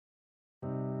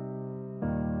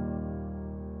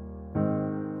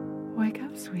Wake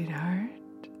up, sweetheart.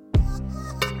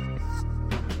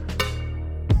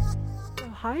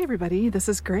 Hi, everybody. This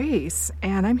is Grace,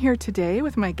 and I'm here today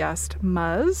with my guest,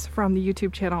 Muzz, from the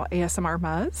YouTube channel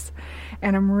ASMRtist.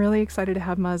 And I'm really excited to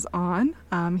have Muzz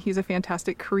on. He's a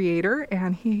fantastic creator,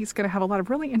 and he's going to have a lot of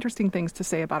really interesting things to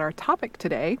say about our topic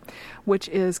today, which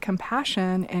is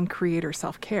compassion and creator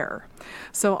self-care.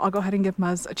 So I'll go ahead and give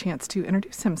Muzz a chance to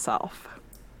introduce himself.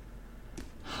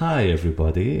 Hi,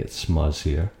 everybody. It's Muzz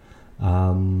here.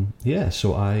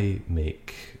 So I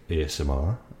make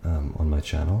ASMR on my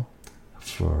channel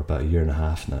for about a year and a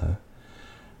half now,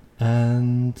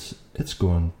 and it's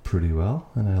going pretty well,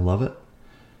 and I love it.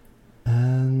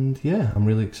 And yeah, I'm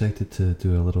really excited to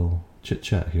do a little chit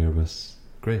chat here with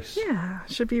Grace. Yeah,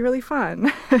 should be really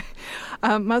fun.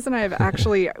 Muzz and I have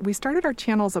actually, we started our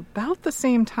channels about the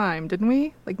same time, didn't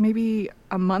we? Like maybe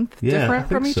a month different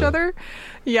from each other.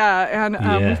 Yeah, and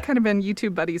we've kind of been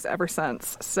YouTube buddies ever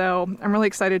since. So I'm really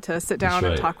excited to sit down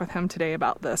and talk with him today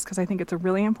about this, because I think it's a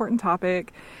really important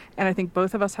topic, and I think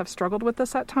both of us have struggled with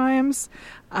this at times.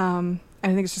 And I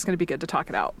think it's just going to be good to talk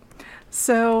it out.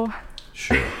 So...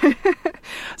 Sure.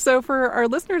 So for our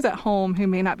listeners at home who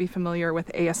may not be familiar with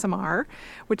ASMR,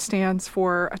 which stands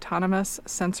for Autonomous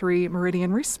Sensory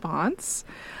Meridian Response,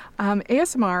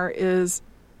 ASMR is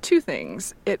two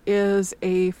things. It is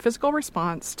a physical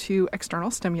response to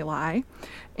external stimuli,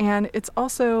 and it's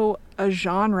also a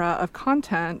genre of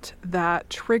content that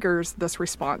triggers this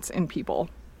response in people.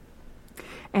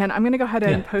 And I'm going to go ahead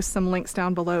and post some links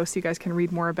down below so you guys can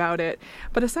read more about it.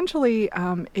 But essentially,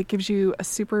 it gives you a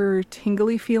super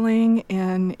tingly feeling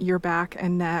in your back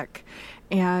and neck.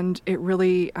 And it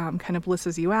really kind of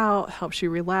blisses you out, helps you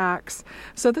relax.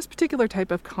 So this particular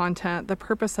type of content, the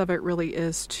purpose of it really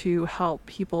is to help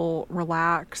people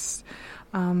relax,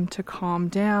 to calm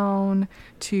down,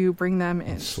 to bring them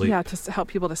in. Sleep. Yeah, to help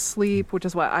people to sleep, which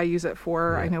is what I use it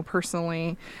for, I know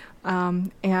personally.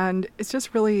 And it's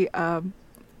just really... a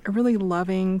really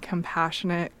loving,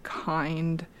 compassionate,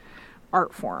 kind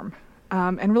art form.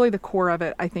 And really the core of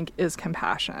it, I think, is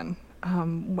compassion.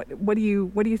 What do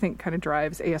you think kind of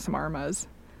drives ASMR, Muzz?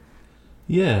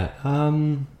 Yeah,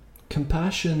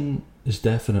 compassion is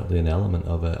definitely an element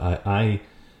of it. I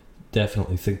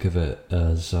definitely think of it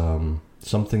as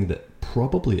something that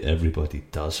probably everybody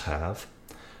does have,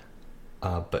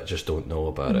 but just don't know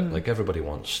about it. Like, everybody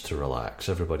wants to relax.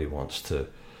 Everybody wants to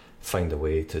find a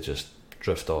way to just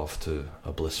drift off to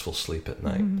a blissful sleep at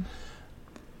night.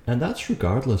 And that's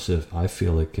regardless I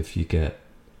feel like if you get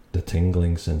the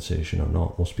tingling sensation or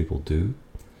not. Most people do.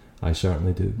 I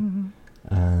certainly do.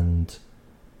 And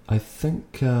I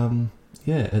think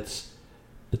it's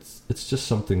just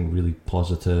something really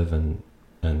positive,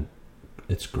 and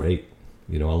it's great.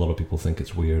 You know, a lot of people think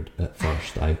it's weird at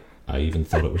first. I even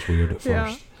thought it was weird at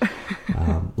first.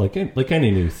 Like any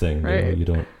new thing, right. You know, you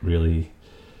don't really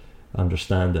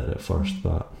understand it at first,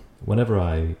 but whenever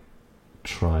I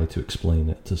try to explain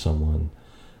it to someone,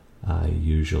 I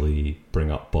usually bring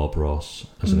up Bob Ross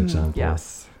as an example.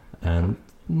 Yes. And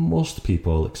most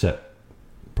people, except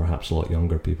perhaps a lot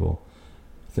younger people,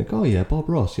 think, oh yeah, Bob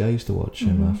Ross, yeah, I used to watch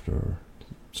him after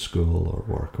school or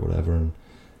work or whatever, and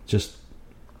just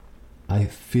I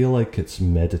feel like it's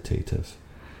meditative.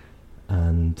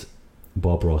 And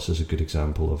Bob Ross is a good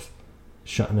example of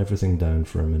shutting everything down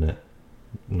for a minute,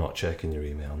 not checking your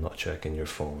email, not checking your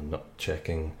phone, not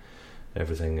checking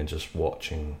everything, and just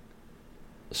watching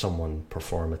someone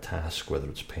perform a task, whether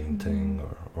it's painting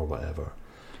or whatever,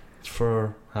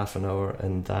 for half an hour,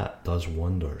 and that does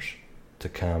wonders to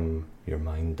calm your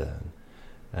mind down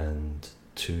and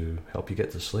to help you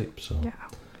get to sleep. So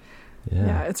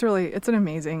yeah, it's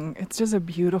just a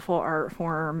beautiful art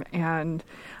form. And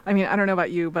I mean, I don't know about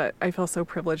you, but I feel so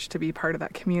privileged to be part of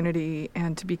that community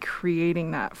and to be creating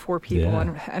that for people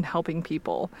and helping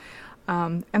people.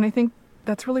 And I think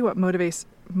that's really what motivates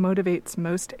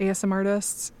most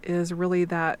ASMRtists, is really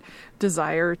that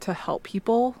desire to help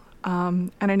people.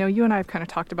 And I know you and I have kind of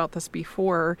talked about this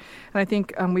before, and I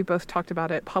think we both talked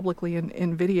about it publicly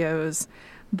in videos,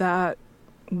 that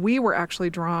we were actually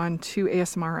drawn to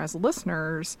ASMR as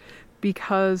listeners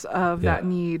because of that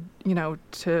need, you know,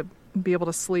 to be able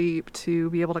to sleep, to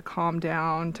be able to calm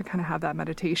down, to kind of have that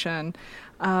meditation.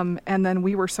 And then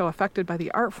we were so affected by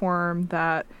the art form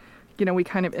that, you know, we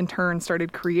kind of in turn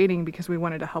started creating because we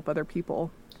wanted to help other people.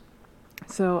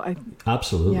 So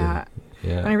absolutely. Yeah.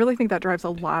 And I really think that drives a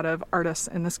lot of artists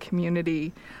in this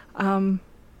community.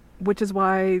 Which is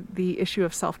why the issue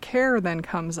of self-care then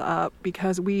comes up,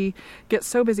 because we get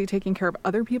so busy taking care of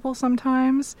other people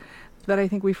sometimes that I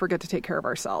think we forget to take care of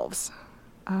ourselves.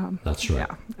 That's right.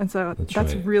 Yeah. And so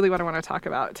that's really what I want to talk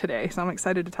about today. So I'm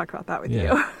excited to talk about that with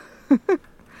you.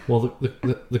 Well,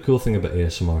 the cool thing about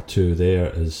ASMR too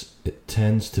there is it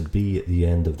tends to be at the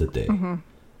end of the day. Mm-hmm.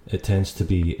 It tends to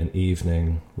be an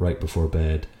evening right before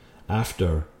bed,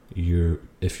 after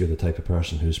if you're the type of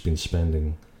person who's been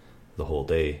spending the whole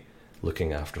day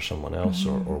looking after someone else,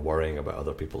 Mm-hmm. or worrying about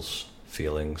other people's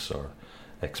feelings or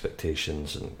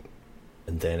expectations, and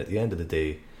then at the end of the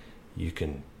day you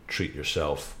can treat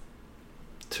yourself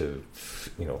to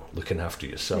looking after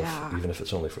yourself, Yeah. even if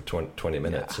it's only for 20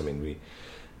 minutes. Yeah. I mean,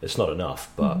 it's not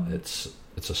enough, but Mm-hmm.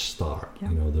 it's a start. Yeah.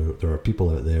 There are people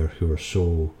out there who are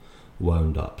so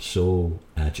wound up, so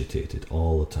agitated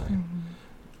all the time,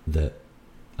 Mm-hmm. that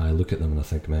I look at them and I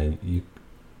think, man,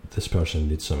 this person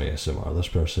needs some ASMR. This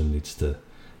person needs to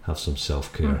have some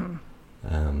self-care.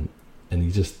 Mm-hmm. And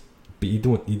you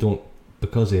don't,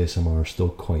 because ASMR is still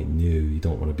quite new, you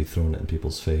don't want to be throwing it in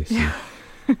people's face. Yeah.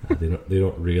 And, they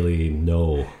don't really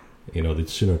know. They'd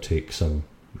sooner take some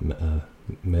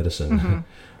medicine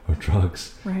Mm-hmm. or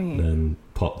drugs Right. than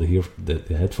pop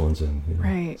the headphones in.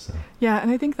 Right. So. Yeah,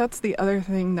 and I think that's the other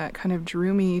thing that kind of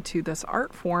drew me to this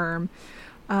art form,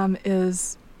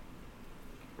 is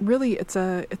really it's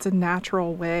a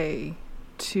natural way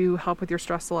to help with your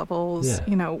stress levels,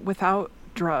 Yeah. without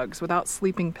drugs, without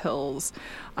sleeping pills,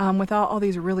 without all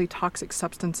these really toxic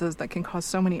substances that can cause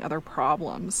so many other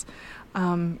problems.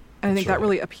 And I think that right.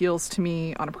 really appeals to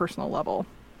me on a personal level.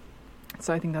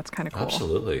 So I think that's kind of cool.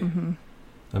 Absolutely. Mm-hmm.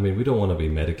 I mean, we don't want to be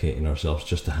medicating ourselves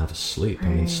just to have a sleep. I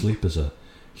mean, Right. sleep is a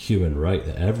human right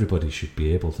that everybody should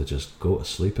be able to just go to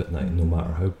sleep at night, no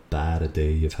matter how bad a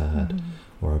day you've had,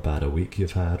 or how bad a week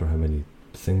you've had, or how many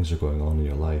things are going on in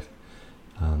your life.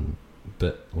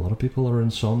 But a lot of people are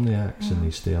insomniacs and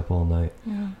they stay up all night.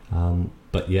 Yeah.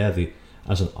 But yeah,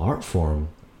 as an art form,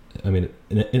 I mean,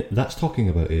 that's talking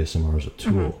about ASMR as a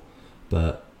tool,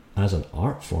 but as an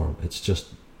art form, it's just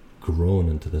grown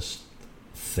into this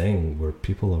thing where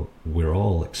we're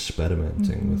all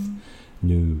experimenting with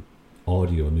new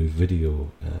audio, new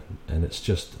video, and it's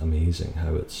just amazing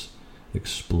how it's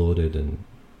exploded and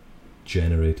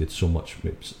generated so much.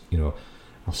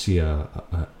 I'll see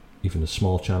even a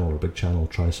small channel or a big channel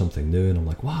try something new, and I'm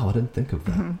like, wow, I didn't think of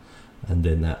that. And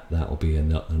then that'll be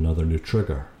another new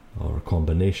trigger, or a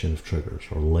combination of triggers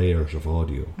or layers of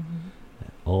audio,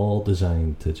 all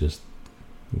designed to just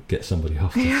get somebody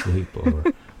off to sleep,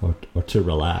 or to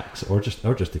relax, or just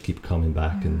to keep coming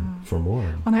back and for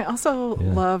more. And I also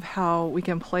love how we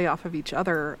can play off of each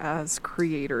other as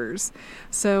creators.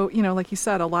 So, like you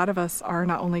said, a lot of us are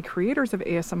not only creators of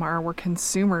ASMR, we're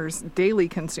consumers, daily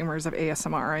consumers of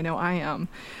ASMR. I know I am.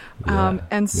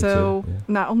 And so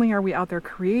not only are we out there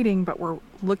creating, but we're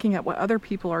looking at what other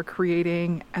people are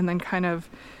creating and then kind of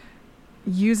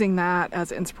using that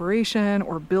as inspiration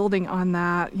or building on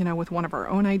that, with one of our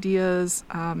own ideas.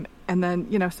 And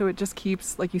then, so it just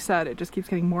keeps, like you said, it just keeps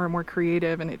getting more and more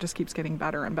creative, and it just keeps getting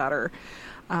better and better.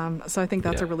 So I think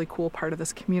that's a really cool part of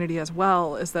this community as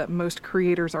well, is that most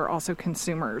creators are also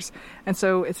consumers. And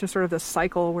so it's just sort of this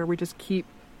cycle where we just keep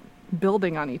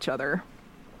building on each other.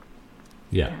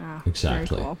 Yeah,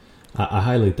 exactly. Very cool. I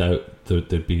highly doubt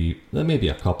there may be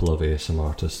a couple of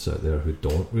ASMRtists out there who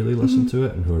don't really listen to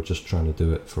it and who are just trying to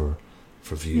do it for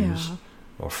views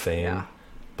or fame. Yeah.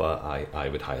 But I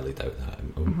would highly doubt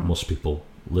that. Most people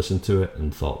listened to it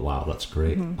and thought, wow, that's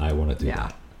great. I want to do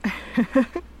that.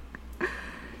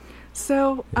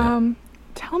 So,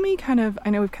 tell me I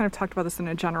know we've kind of talked about this in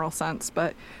a general sense,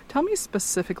 but tell me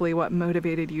specifically what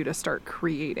motivated you to start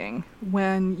creating.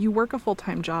 When you work a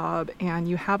full-time job and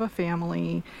you have a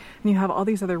family and you have all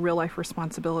these other real-life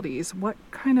responsibilities, what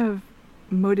kind of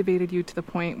motivated you to the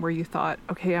point where you thought,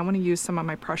 okay, I want to use some of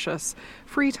my precious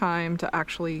free time to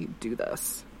actually do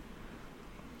this?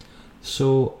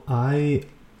 So I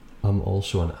am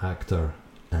also an actor,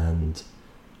 and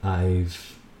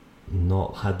I've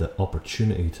not had the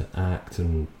opportunity to act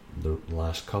in the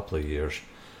last couple of years.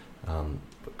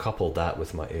 But coupled that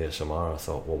with my ASMR, I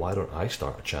thought, well, why don't I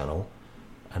start a channel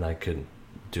and I can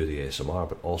do the ASMR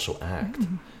but also act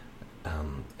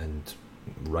and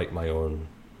write my own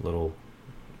little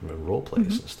role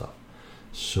plays and stuff.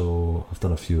 So I've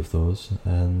done a few of those,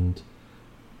 and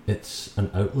it's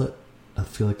an outlet. I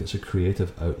feel like it's a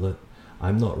creative outlet.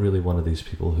 I'm not really one of these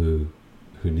people who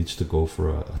needs to go for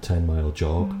a 10-mile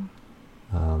jog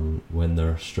when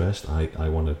they're stressed. I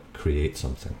want to create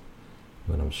something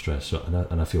when I'm stressed, so,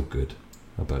 and I feel good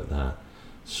about that.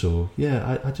 So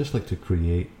yeah, I just like to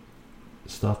create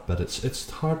stuff, but it's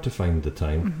hard to find the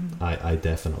time. I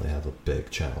definitely have a big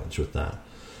challenge with that.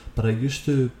 But I used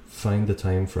to find the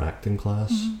time for acting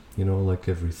class, like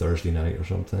every Thursday night or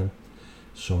something.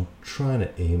 So I'm trying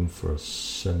to aim for a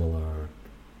similar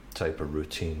type of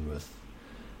routine with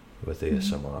with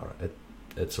ASMR.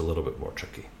 It's a little bit more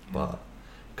tricky, but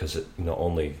because not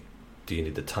only do you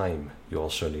need the time, you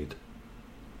also need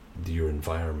your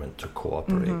environment to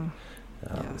cooperate.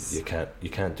 You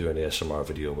can't do an ASMR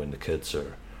video when the kids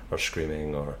are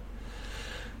screaming, or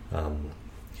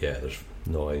there's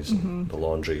noise and the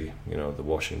laundry, the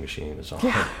washing machine is on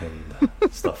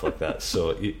and stuff like that.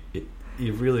 So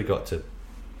you really got to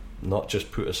not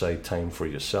just put aside time for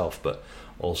yourself, but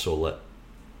also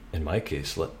in my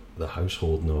case, let the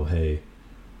household know, hey,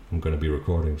 I'm going to be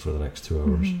recording for the next 2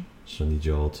 hours, so I need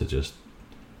you all to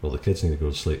the kids need to go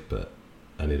to sleep, but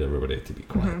I need everybody to be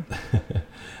quiet.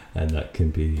 And that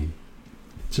can be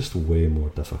just way more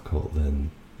difficult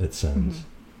than it sounds.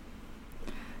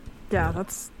 Yeah,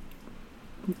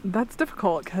 that's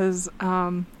difficult because,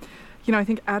 I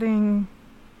think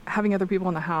having other people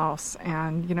in the house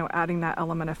and, adding that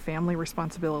element of family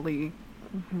responsibility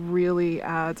really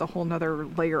adds a whole nother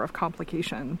layer of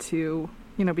complication to,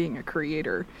 being a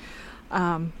creator.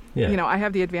 I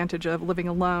have the advantage of living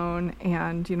alone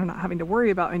and, not having to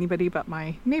worry about anybody but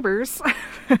my neighbors,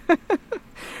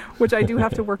 which I do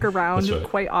have to work around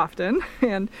quite often.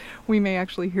 And we may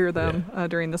actually hear them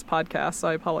during this podcast, so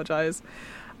I apologize.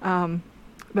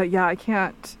 But yeah,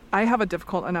 I have a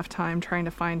difficult enough time trying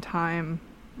to find time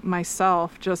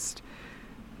myself, just,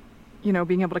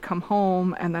 being able to come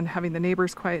home and then having the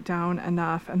neighbors quiet down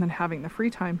enough and then having the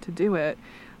free time to do it.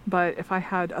 But if I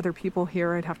had other people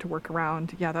here, I'd have to work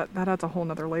around. Yeah, that adds a whole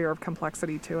nother layer of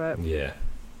complexity to it. Yeah.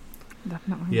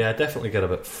 Definitely. Yeah, I definitely get a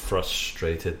bit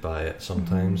frustrated by it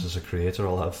sometimes as a creator.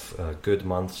 I'll have good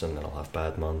months and then I'll have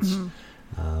bad months,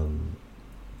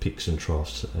 peaks and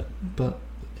troughs. But,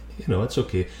 it's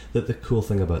okay. The cool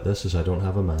thing about this is I don't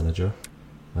have a manager.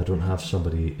 I don't have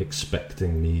somebody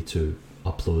expecting me to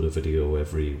upload a video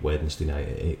every Wednesday night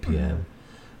at 8 p.m.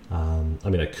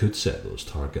 I could set those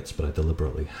targets, but I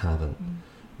deliberately haven't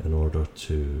in order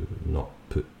to not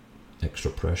put extra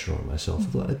pressure on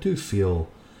myself. I do feel,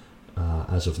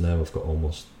 as of now, I've got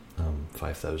almost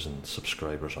 5,000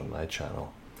 subscribers on my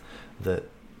channel, that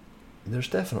there's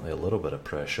definitely a little bit of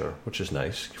pressure, which is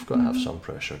nice. You've got to have some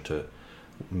pressure to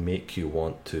make you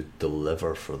want to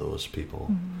deliver for those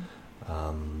people.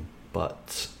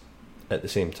 But at the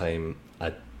same time,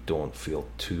 I don't feel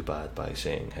too bad by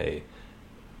saying, hey,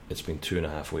 it's been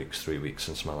 2.5 weeks, 3 weeks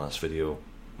since my last video,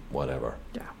 whatever.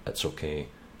 Yeah. It's okay.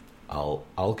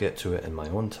 I'll get to it in my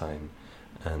own time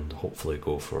and hopefully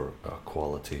go for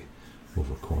quality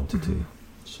over quantity.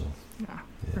 So yeah,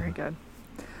 very good.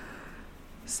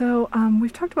 So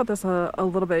we've talked about this a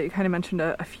little bit. You kind of mentioned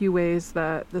a few ways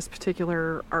that this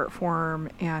particular art form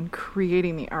and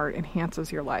creating the art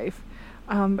enhances your life.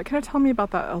 But kind of tell me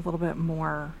about that a little bit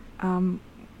more.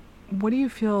 What do you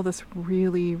feel this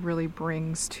really, really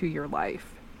brings to your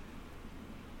life?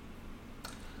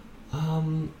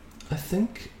 I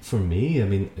think for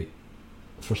me,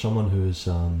 for someone who's,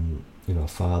 a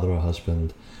father, a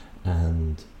husband,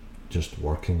 and just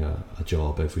working a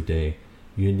job every day,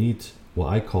 you need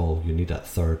that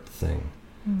third thing.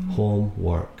 Home,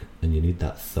 work, and you need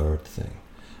that third thing.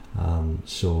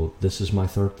 So this is my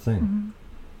third thing.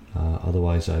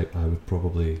 Otherwise, I would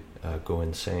probably go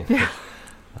insane. Yeah.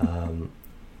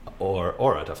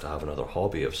 Or I'd have to have another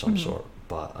hobby of some sort.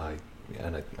 But I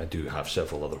do have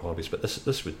several other hobbies. But this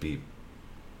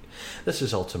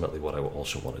is ultimately what I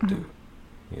also want to do.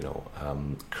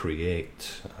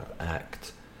 Create,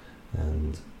 act,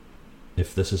 and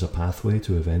if this is a pathway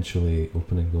to eventually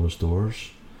opening those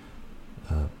doors,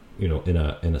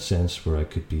 in a sense where I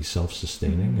could be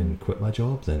self-sustaining and quit my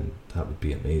job, then that would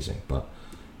be amazing. But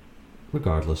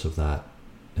regardless of that,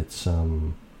 it's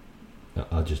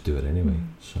I'll just do it anyway.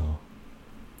 So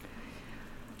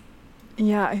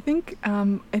yeah, I think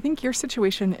your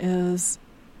situation is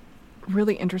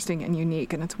really interesting and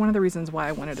unique, and it's one of the reasons why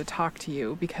I wanted to talk to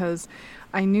you, because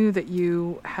I knew that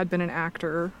you had been an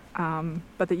actor,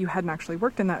 but that you hadn't actually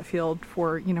worked in that field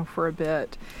for a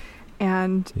bit,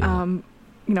 and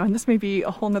and this may be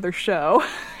a whole nother show.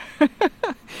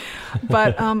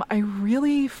 But I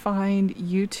really find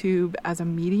YouTube as a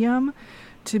medium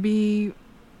to be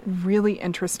really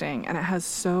interesting, and it has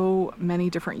so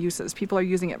many different uses. People are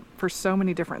using it for so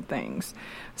many different things.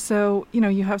 So,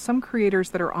 you have some creators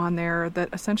that are on there that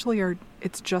essentially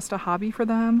it's just a hobby for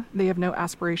them. They have no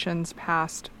aspirations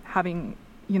past having,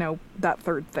 that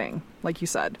third thing, like you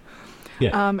said.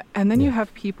 Yeah. And then you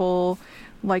have people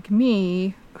like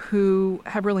me who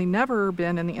have really never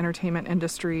been in the entertainment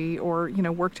industry or,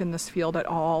 worked in this field at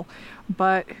all,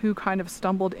 but who kind of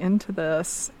stumbled into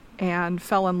this and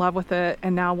fell in love with it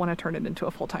and now want to turn it into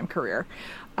a full-time career.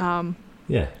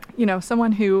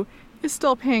 Someone who is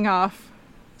still paying off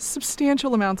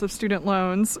substantial amounts of student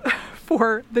loans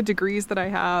for the degrees that I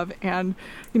have and,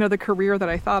 the career that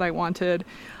I thought I wanted.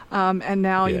 And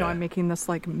now, I'm making this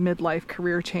like midlife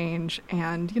career change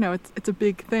and, it's a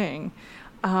big thing.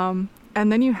 And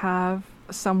then you have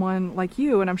someone like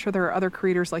you, and I'm sure there are other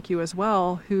creators like you as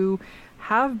well, who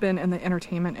have been in the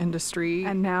entertainment industry.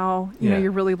 And now,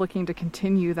 you're really looking to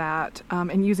continue that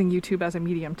and using YouTube as a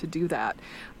medium to do that.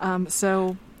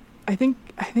 So I think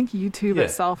YouTube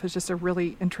itself is just a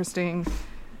really interesting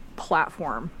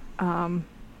platform.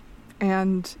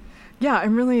 And yeah,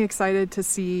 I'm really excited to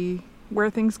see where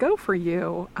things go for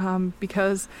you.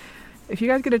 Because if you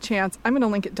guys get a chance, I'm going to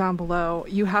link it down below.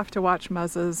 You have to watch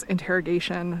Muzz's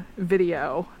interrogation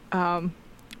video.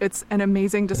 It's an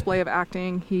amazing display of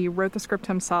acting. He wrote the script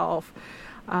himself.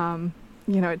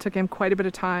 It took him quite a bit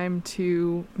of time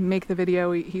to make the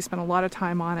video. He spent a lot of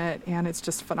time on it, and it's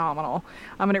just phenomenal.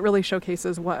 And it really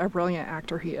showcases what a brilliant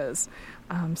actor he is.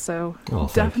 So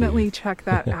definitely check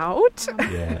that out.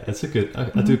 Yeah, it's a good.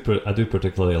 I do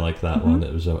particularly like that one.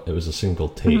 It was a single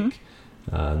take,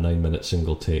 9-minute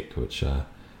single take, which I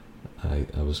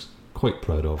was quite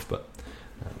proud of. But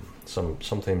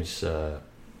sometimes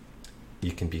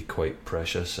you can be quite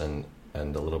precious and a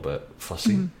little bit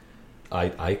fussy.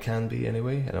 I can be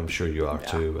anyway, and I'm sure you are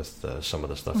too with some of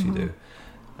the stuff you do.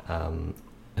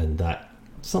 And that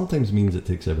sometimes means it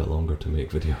takes a bit longer to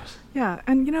make videos. Yeah,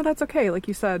 and that's okay. Like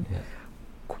you said,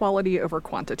 quality over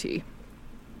quantity.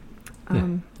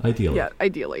 Ideally. Yeah,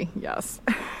 ideally, yes.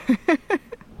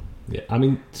 Yeah, I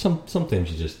mean,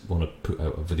 sometimes you just want to put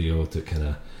out a video to kind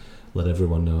of let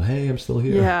everyone know, hey, I'm still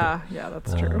here. Yeah,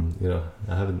 that's true.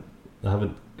 I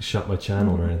haven't shut my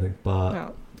channel or anything,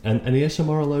 but and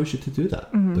ASMR allows you to do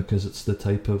that because it's the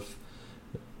type of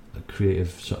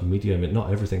creative sort of medium.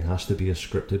 Not everything has to be a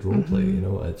scripted role play.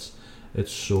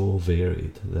 It's so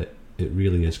varied that it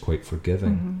really is quite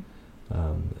forgiving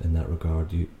in that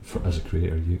regard. As a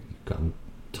creator, you've got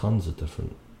tons of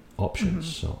different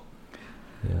options. So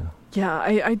yeah,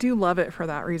 I do love it for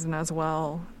that reason as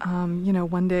well.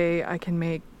 One day I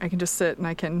can just sit and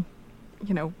I can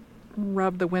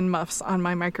rub the wind muffs on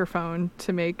my microphone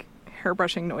to make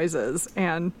hairbrushing noises,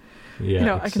 and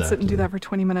I can sit and do that for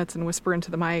 20 minutes and whisper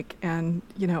into the mic, and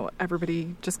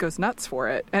everybody just goes nuts for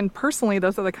it. And personally,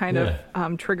 those are the kind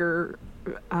of trigger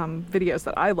videos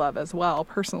that I love as well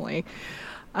personally.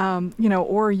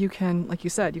 Or you can, like you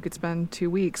said, you could spend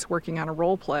 2 weeks working on a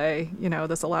role play,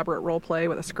 this elaborate role play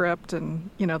with a script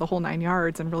and the whole 9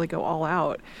 yards, and really go all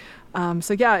out.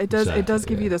 So yeah, it does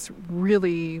give you this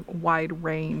really wide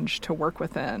range to work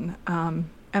within.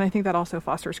 And I think that also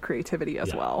fosters creativity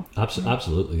as well.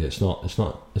 Absolutely. It's not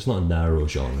a narrow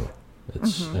genre.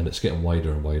 And it's getting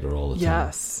wider and wider all the time.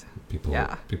 Yes.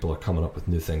 People are coming up with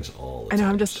new things all the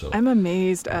time. I'm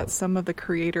amazed at some of the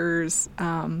creators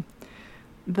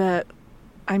that,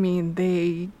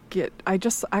 they get, I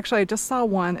just saw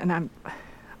one, and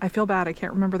I feel bad. I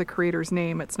can't remember the creator's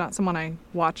name. It's not someone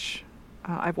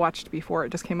I've watched before. It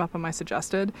just came up on my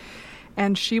suggested.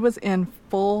 And she was in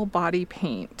full body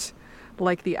paint,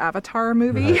 like the Avatar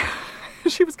movie. Right.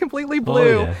 She was completely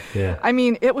blue. Oh, yeah.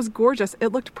 It was gorgeous. It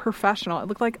looked professional. It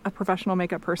looked like a professional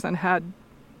makeup person had,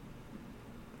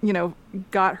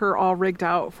 got her all rigged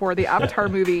out for the Avatar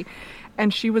movie.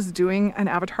 And she was doing an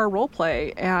Avatar role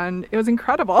play, and it was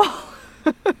incredible.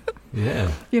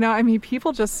 Yeah.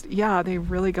 People just, they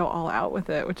really go all out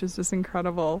with it, which is just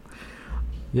incredible.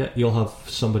 Yeah, you'll have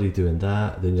somebody doing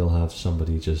that, then you'll have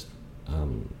somebody just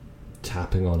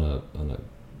tapping on a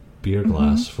beer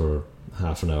glass for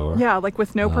half an hour. Yeah, like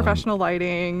with no professional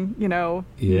lighting,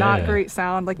 not great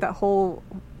sound, like that whole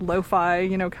lo-fi,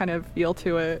 kind of feel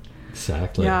to it.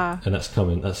 Exactly. Yeah. And that's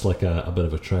like a bit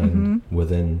of a trend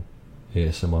within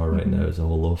ASMR right now, is a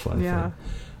whole lo-fi thing.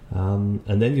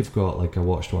 And then you've got, like, I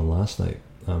watched one last night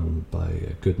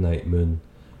by Goodnight Moon,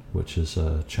 which is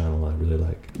a channel I really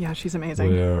like. Yeah, she's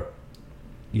amazing. Where,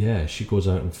 she goes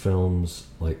out and films,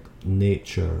 like,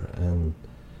 nature and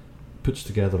puts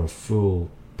together a full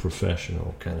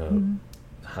professional kind of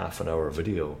half an hour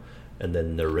video and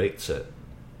then narrates it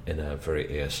in a very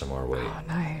ASMR way. Oh,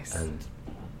 nice. And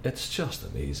it's just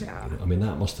amazing. Yeah.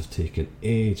 That must have taken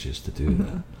ages to do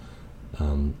that.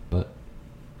 But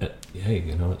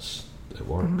it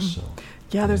works. So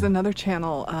there's another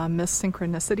channel, Miss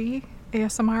Synchronicity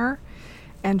ASMR,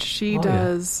 and she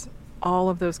does all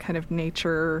of those kind of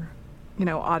nature,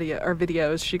 audio or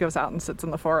videos. She goes out and sits in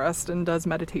the forest and does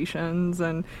meditations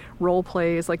and role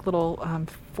plays, like little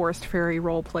forest fairy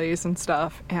role plays and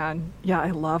stuff. And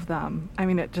I love them.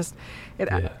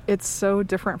 It's so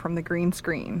different from the green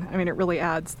screen. It really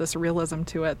adds this realism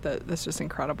to it that's just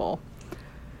incredible.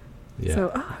 Yeah.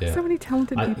 So many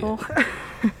talented people.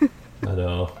 I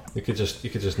know. You could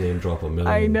just name drop a million.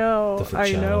 I know. Different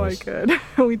I channels. know. I could.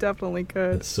 We definitely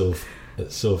could. It's so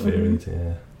varied. Mm-hmm.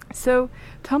 Yeah. So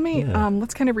tell me,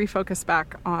 let's kind of refocus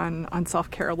back on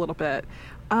self-care a little bit.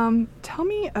 Tell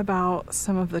me about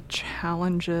some of the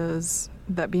challenges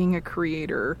that being a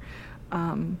creator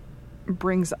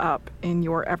brings up in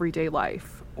your everyday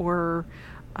life, or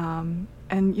and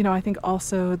I think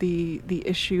also the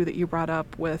issue that you brought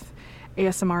up with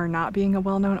ASMR not being a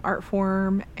well-known art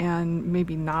form and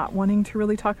maybe not wanting to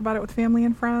really talk about it with family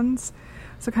and friends.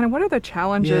 So kind of what are the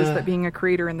challenges that being a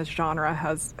creator in this genre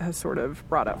has sort of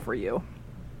brought up for you?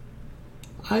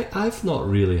 I've not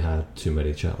really had too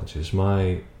many challenges.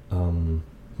 My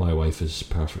wife is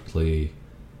perfectly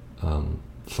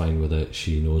fine with it.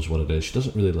 She knows what it is. She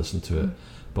doesn't really listen to it,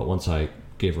 but once I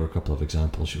gave her a couple of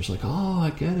examples, she was like, "Oh,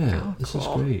 I get it. Oh, this cool. is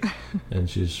great," and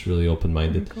she's really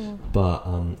open-minded. Cool. But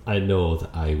I know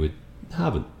that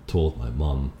haven't told my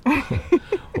mum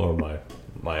or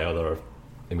my other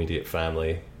immediate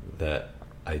family that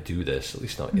I do this, at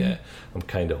least not yet. I'm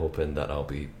kind of hoping that I'll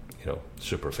be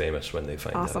super famous when they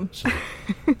find awesome.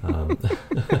 out.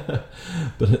 So,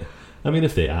 but I mean,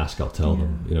 if they ask, I'll tell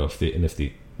them. If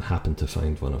they happen to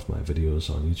find one of my videos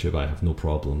on YouTube, I have no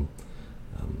problem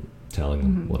telling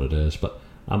them what it is. But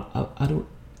I don't.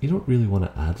 You don't really want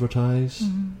to advertise.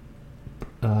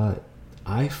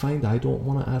 I find I don't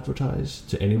want to advertise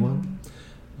to anyone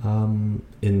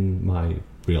in my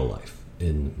real life,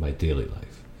 in my daily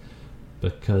life,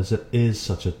 because it is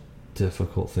such a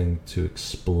difficult thing to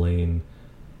explain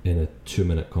in a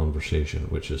 2-minute conversation,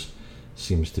 which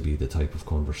seems to be the type of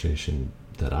conversation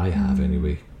that I have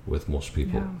anyway with most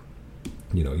people.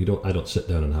 I don't sit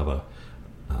down and have a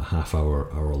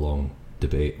hour long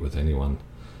debate with anyone,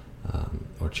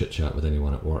 or chit chat with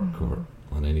anyone at work or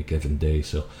on any given day.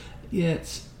 So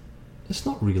it's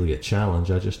not really a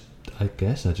challenge. I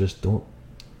guess I just don't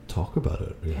talk about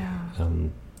it really.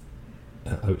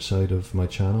 Outside of my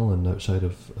channel and outside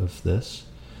of this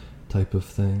type of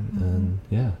thing. And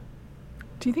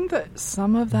do you think that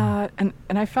some of that, and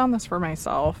I found this for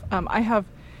myself, I have,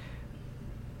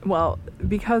 well,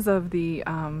 because of the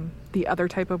other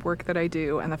type of work that I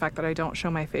do and the fact that I don't show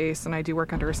my face and I do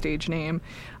work under a stage name,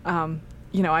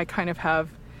 I kind of have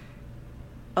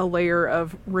a layer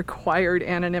of required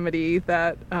anonymity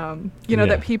that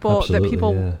that people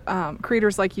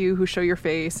creators like you who show your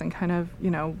face and kind of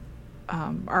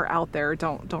are out there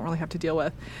don't really have to deal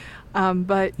with.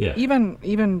 But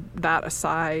even that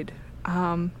aside,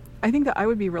 I think that I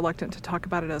would be reluctant to talk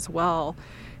about it as well.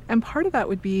 And part of that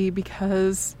would be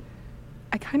because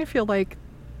I kind of feel like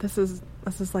this is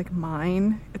like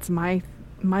mine. It's my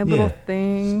little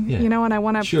thing, and I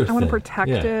want to protect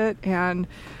it, and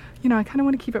I kind of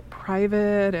want to keep it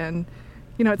private, and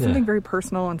it's something very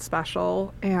personal and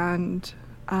special, and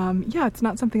it's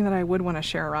not something that I would want to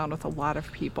share around with a lot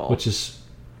of people.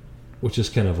 Which is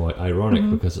kind of ironic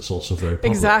because it's also very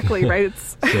public. Exactly, right?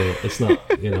 So it's not,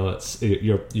 it's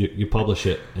you publish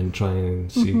it and try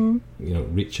and see,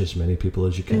 reach as many people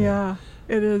as you can. Yeah,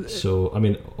 it is. So I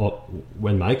mean,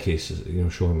 when my case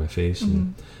is showing my face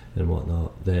and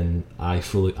whatnot, then I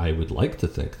would like to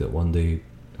think that one day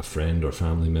a friend or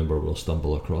family member will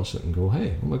stumble across it and go,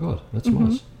 "Hey, oh my God, that's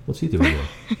Muzz. What's he doing there?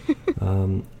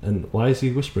 And why is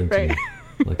he whispering to me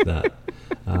like that?"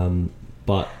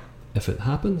 But if it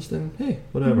happens, then hey,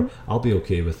 whatever. I'll be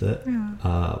okay with it.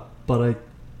 Yeah.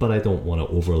 But I don't want to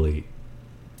overly,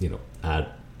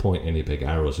 point any big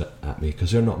arrows at me,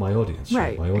 because they're not my audience.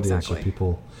 Right. My audience are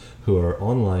people who are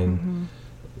online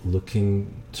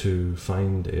looking to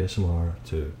find ASMR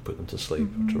to put them to sleep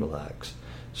or to relax.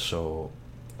 So,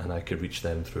 and I could reach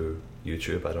them through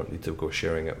YouTube. I don't need to go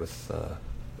sharing it with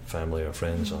family or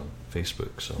friends on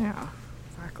Facebook. So yeah,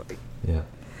 exactly. Yeah.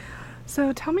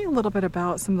 So tell me a little bit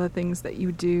about some of the things that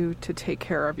you do to take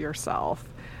care of yourself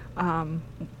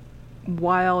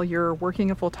while you're working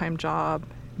a full-time job,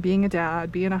 being a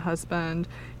dad, being a husband,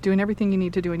 doing everything you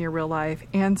need to do in your real life,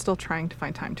 and still trying to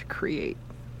find time to create.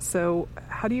 So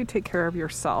how do you take care of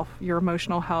yourself, your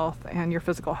emotional health, and your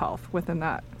physical health within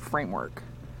that framework?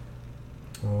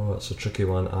 Oh, that's a tricky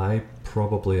one. I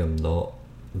probably am not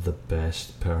the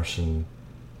best person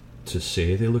to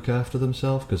say they look after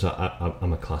themselves, because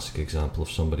I'm a classic example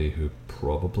of somebody who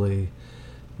probably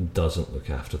doesn't look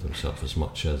after themselves as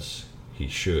much as he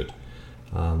should.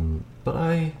 But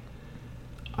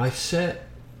I set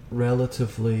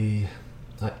relatively.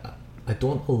 I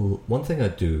don't. One thing I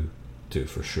do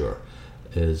for sure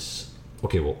is,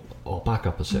 okay. Well, I'll back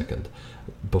up a second.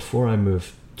 Before I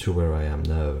moved to where I am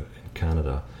now in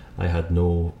Canada, I had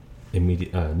no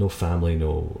immediate, no family,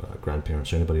 no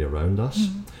grandparents or anybody around us.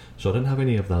 Mm-hmm. So I didn't have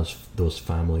any of those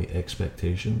family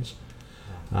expectations.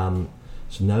 So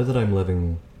now that I'm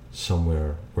living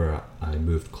somewhere where I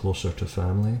moved closer to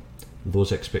family,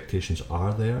 those expectations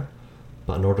are there.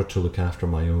 But in order to look after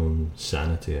my own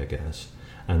sanity, I guess,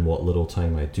 and what little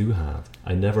time I do have,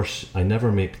 I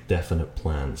never make definite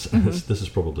plans. Mm-hmm. This is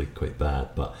probably quite bad,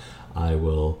 but I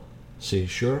will say,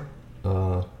 sure,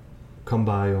 come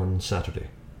by on Saturday.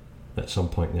 At some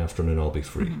point in the afternoon, I'll be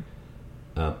free.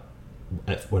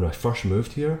 When I first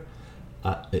moved here,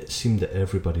 it seemed that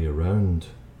everybody around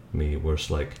me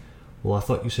was like, well, I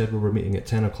thought you said we were meeting at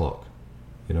 10 o'clock,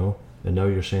 and now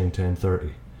you're saying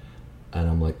 10:30. And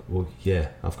I'm like, well, yeah,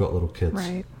 I've got little kids.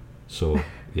 Right. So,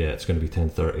 yeah, it's going to be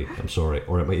 10:30. I'm sorry.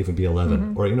 Or it might even be 11.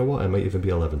 Mm-hmm. Or you know what? It might even be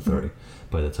 11:30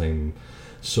 by the time.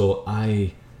 So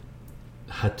I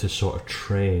had to sort of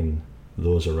train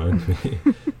those around me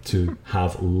to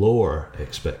have lower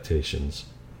expectations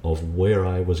of where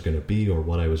I was going to be or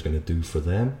what I was going to do for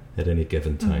them at any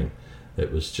given time.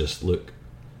 It was just, look,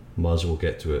 Muzz will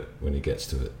get to it when he gets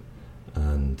to it.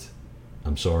 And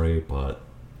I'm sorry, but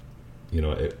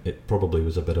it probably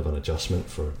was a bit of an adjustment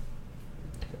for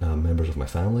members of my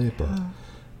family, but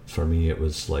for me it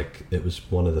was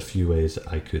one of the few ways that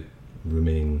I could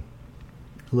remain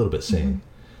a little bit sane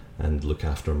and look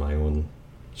after my own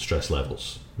stress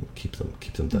levels, keep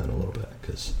them down a little bit,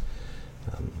 because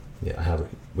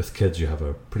with kids you have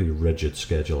a pretty rigid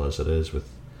schedule as it is, with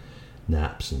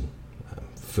naps and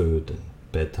food and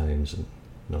bedtimes and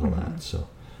all that, so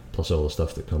plus all the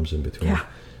stuff that comes in between.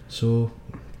 So,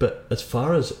 but as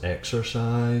far as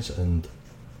exercise and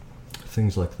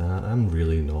things like that, I'm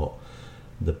really not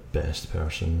the best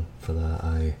person for that.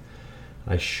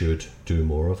 I should do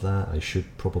more of that. I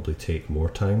should probably take more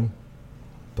time,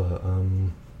 but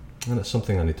and it's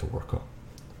something I need to work on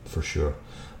for sure.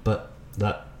 But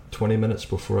that 20 minutes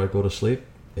before I go to sleep,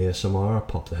 ASMR,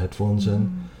 pop the headphones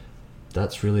in,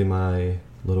 that's really my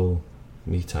little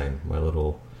me time, my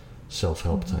little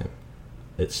self-help time.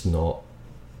 It's not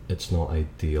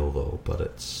ideal though, but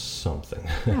it's something.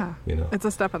 Yeah. It's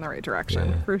a step in the right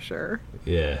direction for sure.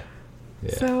 Yeah.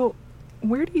 So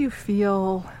where do you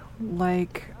feel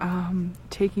like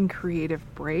taking creative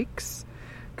breaks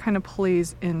kind of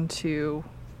plays into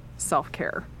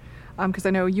self-care? Because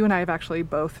I know you and I have actually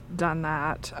both done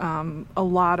that. A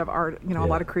lot of art, a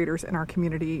lot of creators in our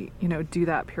community, do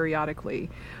that periodically.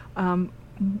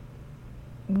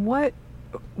 What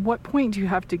point do you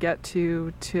have to get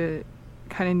to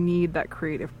kind of need that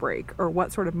creative break, or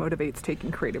what sort of motivates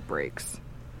taking creative breaks?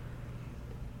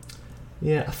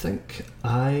 Yeah, I think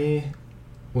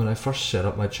when I first set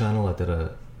up my channel, I did I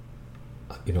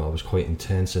was quite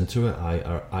intense into it.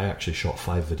 I actually shot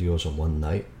 5 videos on one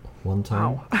night, one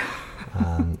time.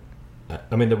 Wow.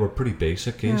 I mean, they were pretty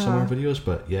basic ASMR videos,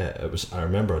 but I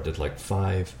remember I did like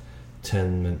 5,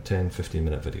 10,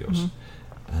 15-minute videos.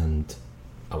 And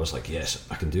I was like, yes,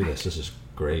 I can do this. This is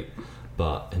great.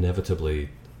 But inevitably,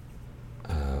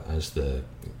 as the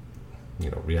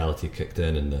reality kicked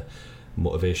in and the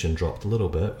motivation dropped a little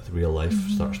bit, with real life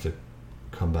starts to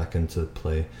come back into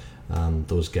play,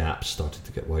 those gaps started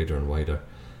to get wider and wider.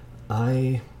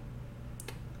 I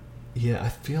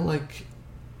feel like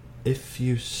if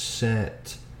you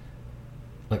set,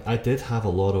 like, I did have a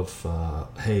lot of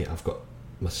hey, I've got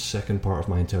my second part of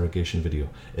my interrogation video,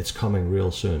 it's coming real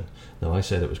soon. Now, I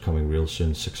said it was coming real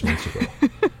soon 6 months ago.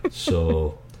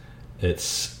 So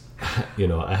it's,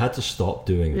 I had to stop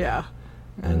doing that.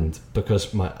 And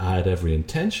because I had every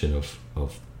intention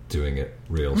of doing it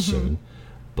real soon,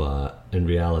 but in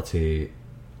reality,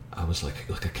 I was like,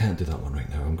 look, I can't do that one right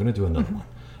now. I'm going to do another one,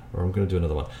 or I'm going to do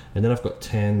another one. And then I've got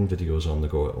 10 videos on the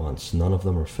go at once. None of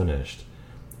them are finished.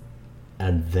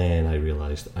 And then I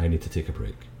realized I need to take a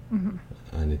break.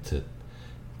 I need to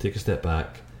take a step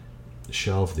back,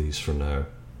 shelve these for now,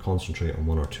 concentrate on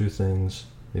 1 or 2 things,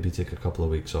 maybe take a couple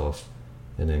of weeks off,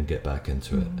 and then get back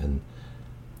into it. And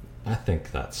I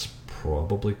think that's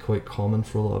probably quite common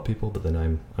for a lot of people, but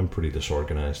then I'm pretty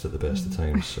disorganized at the best of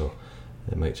times, so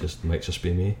it might just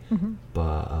be me.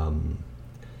 But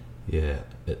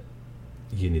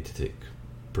you need to take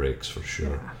breaks for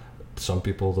sure. Some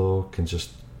people though can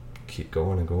just keep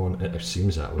going and going. It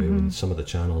seems that way. When some of the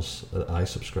channels that I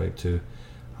subscribe to,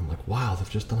 I'm like, wow, they've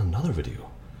just done another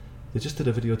video. They just did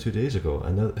a video 2 days ago,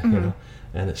 and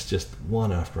and it's just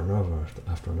one after another.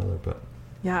 But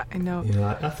yeah, I know.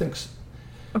 I think.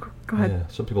 Go ahead. Yeah,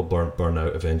 some people burn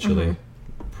out eventually,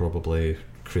 probably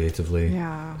creatively.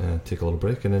 Take a little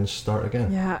break and then start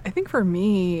again. Yeah, I think for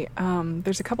me,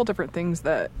 there's a couple different things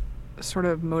that sort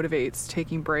of motivates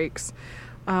taking breaks.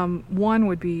 One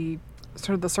would be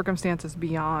sort of the circumstances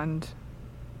beyond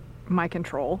my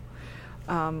control.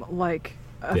 Like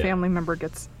a family member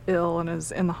gets ill and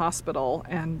is in the hospital,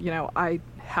 and, I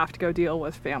have to go deal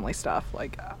with family stuff.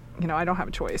 Like, I don't have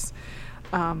a choice.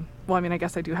 Well, I mean, I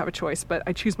guess I do have a choice, but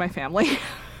I choose my family.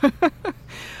 Of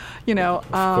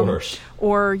course.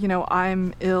 Or,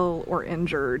 I'm ill or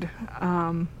injured.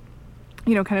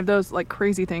 Kind of those like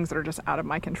crazy things that are just out of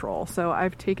my control. So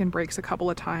I've taken breaks a couple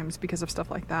of times because of stuff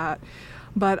like that.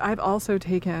 But I've also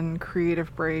taken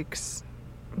creative breaks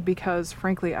because,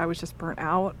 frankly, I was just burnt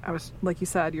out. I was, like you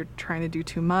said, you're trying to do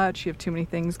too much. You have too many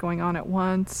things going on at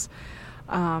once.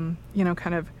 Kind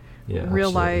of real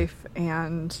absolutely. life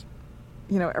and,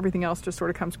 everything else just sort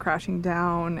of comes crashing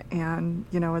down. And,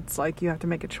 it's like you have to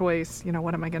make a choice.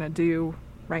 What am I going to do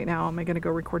right now? Am I going to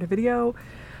go record a video?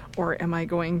 Or am I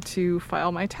going to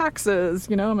file my taxes?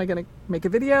 Am I going to make a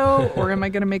video? Or am I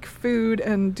going to make food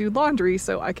and do laundry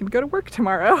so I can go to work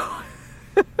tomorrow?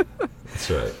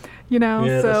 That's right. So,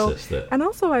 that's just it. And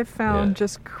also I've found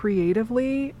just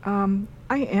creatively, I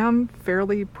am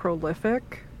fairly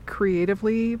prolific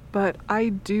creatively, but I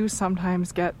do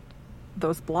sometimes get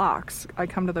those blocks. I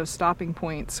come to those stopping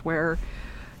points where,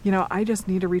 I just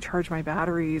need to recharge my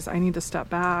batteries. I need to step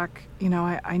back.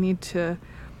 I need to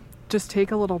just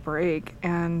take a little break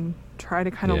and try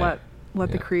to kind of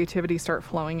let the creativity start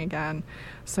flowing again.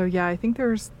 So I think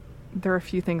there are a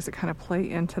few things that kind of play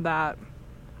into that.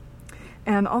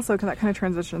 And also, that kind of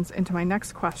transitions into my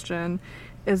next question,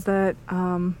 is that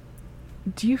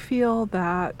do you feel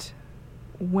that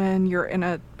when you're in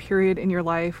a period in your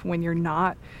life when you're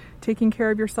not taking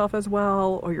care of yourself as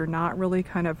well, or you're not really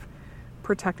kind of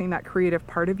protecting that creative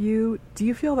part of you, do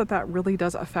you feel that really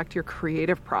does affect your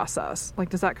creative process?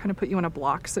 Like, does that kind of put you in a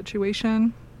block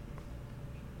situation?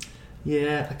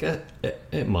 Yeah, I guess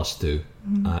it must do.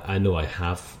 I know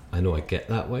I get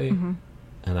that way.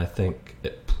 And I think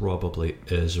it probably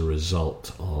is a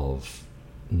result of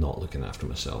not looking after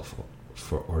myself,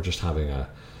 or just having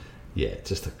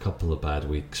just a couple of bad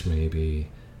weeks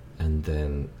maybe, and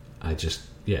then I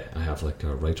have like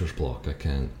a writer's block.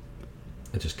 I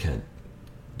just can't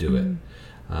do it.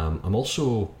 I'm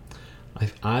also,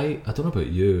 I don't know about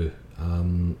you,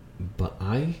 but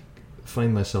I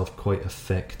find myself quite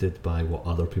affected by what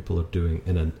other people are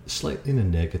doing slightly in a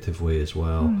negative way as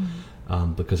well.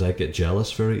 Because I get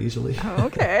jealous very easily. Oh,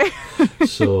 okay.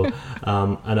 So,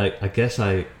 and I guess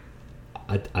I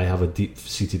have a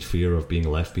deep-seated fear of being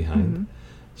left behind.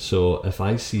 So if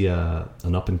I see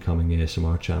an up-and-coming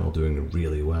ASMR channel doing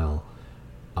really well,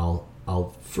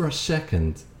 I'll for a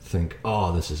second think,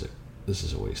 oh, this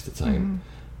is a waste of time.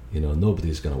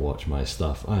 Nobody's going to watch my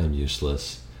stuff. I am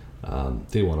useless.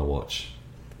 They want to watch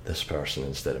this person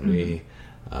instead of me.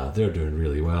 They're doing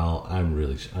really well.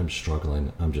 I'm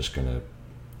struggling. I'm just gonna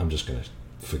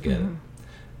forget it.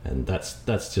 And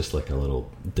that's just like a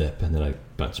little dip, and then I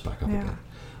bounce back up again.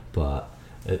 But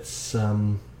it's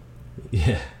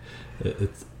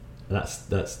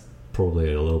that's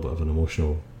probably a little bit of an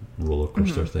emotional roller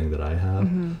coaster thing that I have.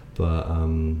 But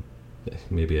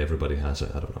maybe everybody has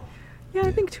it. I don't know. Yeah,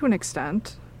 I think to an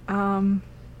extent.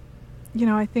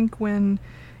 I think when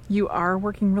you are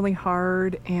working really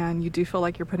hard and you do feel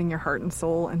like you're putting your heart and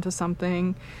soul into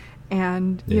something,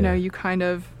 and you kind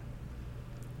of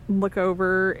look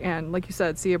over and, like you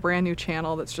said, see a brand new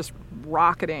channel that's just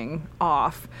rocketing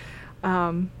off,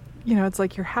 it's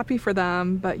like you're happy for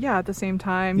them, but at the same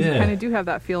time you kind of do have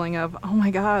that feeling of, oh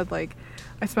my God, like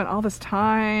I spent all this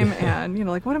time and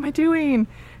like, what am I doing?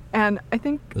 And I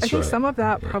think some of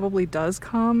that probably does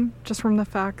come just from the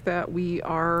fact that we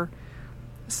are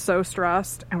so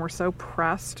stressed and we're so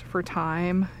pressed for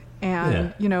time,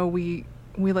 and we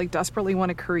like desperately want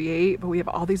to create, but we have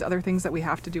all these other things that we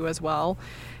have to do as well,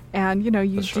 and you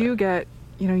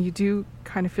do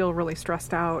kind of feel really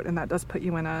stressed out, and that does put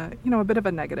you in a bit of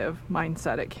a negative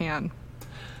mindset. It can.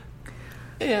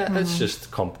 It's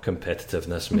just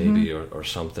competitiveness maybe, or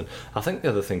something. I think the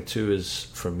other thing too is,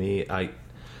 for me,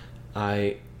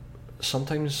 I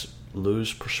sometimes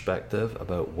lose perspective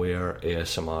about where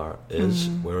ASMR is,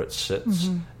 where it sits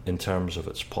in terms of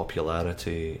its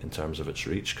popularity, in terms of its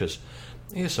reach, because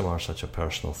ASMR is such a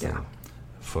personal thing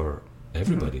for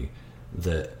everybody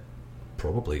that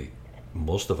probably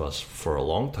most of us for a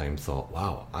long time thought,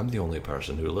 wow, I'm the only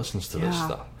person who listens to this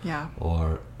stuff.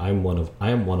 Or I am one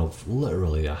of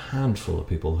literally a handful of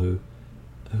people who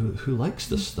likes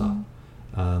this stuff,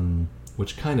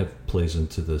 which kind of plays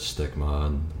into the stigma,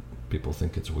 and people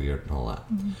think it's weird and all that.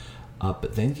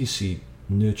 But then you see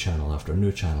new channel after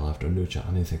new channel after new channel,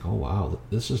 and you think, oh wow,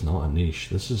 this is not a niche,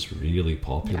 this is really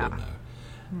popular now.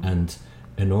 And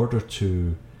in order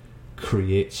to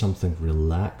create something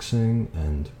relaxing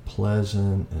and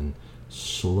pleasant and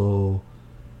slow,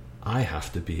 I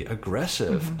have to be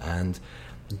aggressive and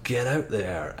get out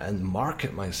there and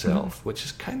market myself, which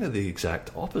is kind of the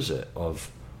exact opposite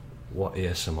of what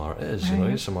ASMR is. Right. You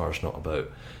know, ASMR is not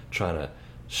about trying to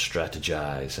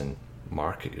strategize and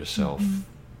market yourself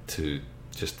to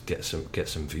just get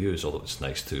some views, although it's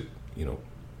nice to, you know,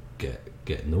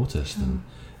 get noticed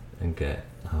and get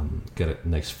a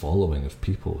nice following of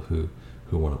people who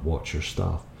want to watch your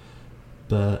stuff.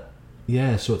 But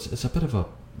yeah, so it's a bit of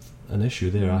an issue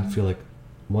there. I feel like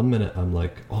one minute I'm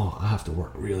like, oh, I have to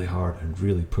work really hard and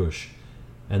really push,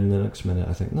 and the next minute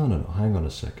I think, no, hang on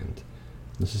a second,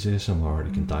 this is ASMR,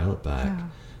 you can dial it back.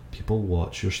 People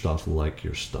watch your stuff, like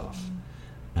your stuff,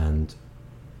 and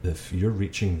if you're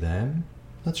reaching them,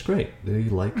 that's great. They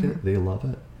like it, they love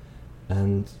it,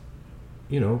 and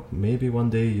you know, maybe one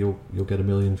day you'll get 1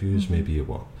 million views, maybe you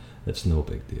won't. It's no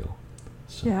big deal.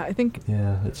 So, yeah, I think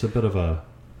it's a bit of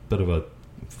a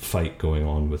fight going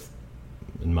on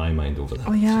in my mind over that.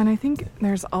 Oh yeah, and I think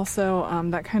there's also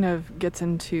that kind of gets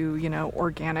into, you know,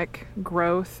 organic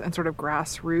growth and sort of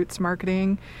grassroots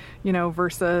marketing, you know,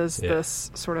 versus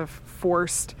this sort of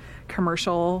forced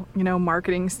commercial, you know,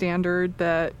 marketing standard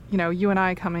that, you know, you and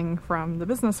I coming from the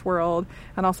business world,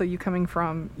 and also you coming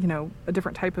from, you know, a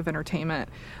different type of entertainment,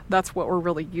 that's what we're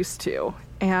really used to.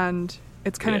 And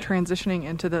it's kind of transitioning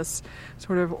into this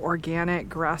sort of organic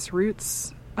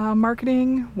grassroots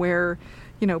marketing where,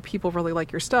 you know, people really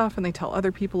like your stuff and they tell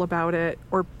other people about it,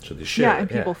 or so they share and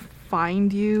people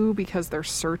find you because they're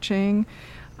searching.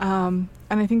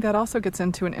 And I think that also gets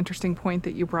into an interesting point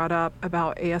that you brought up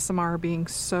about ASMR being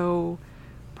so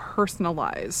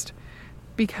personalized.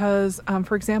 Because,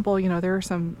 for example, you know, there are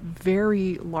some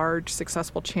very large,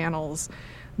 successful channels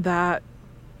that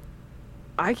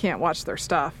I can't watch their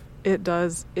stuff. It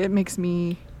does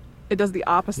the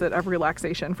opposite of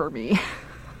relaxation for me.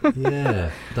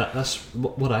 Yeah, that's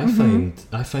what I find.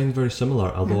 I find very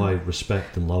similar, although I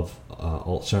respect and love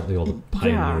certainly all the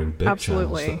pioneering big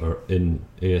channels that are in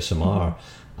ASMR.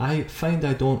 I find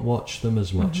I don't watch them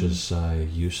as much as I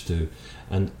used to,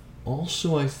 and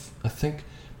also I think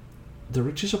there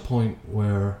reaches a point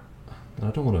where, and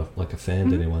I don't want to like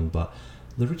offend anyone, but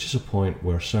there reaches a point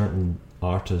where certain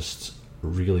artists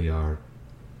really are,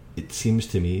 it seems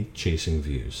to me, chasing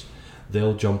views.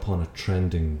 They'll jump on a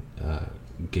trending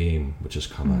game which has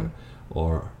come out,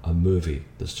 or a movie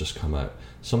that's just come out,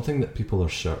 something that people are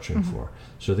searching for,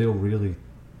 so they'll really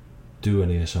do an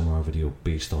ASMR video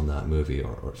based on that movie,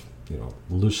 or you know,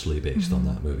 loosely based on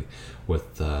that movie,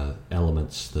 with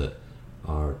elements that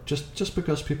are just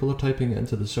because people are typing it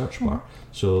into the search bar.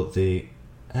 So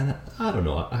and I don't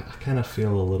know, I kind of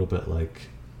feel a little bit like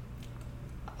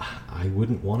I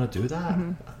wouldn't want to do that.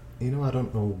 You know, I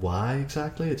don't know why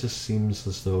exactly. It just seems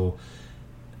as though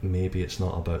maybe it's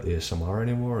not about ASMR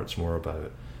anymore. It's more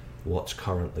about what's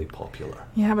currently popular.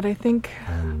 Yeah, but I think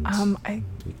and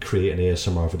you create an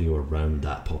ASMR video around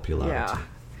that popularity. Yeah.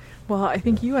 Well, I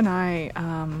think you and I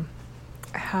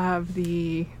have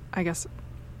the, I guess,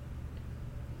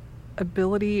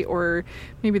 ability or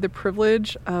maybe the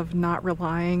privilege of not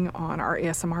relying on our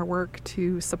ASMR work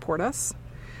to support us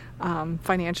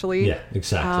financially. Yeah,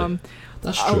 exactly.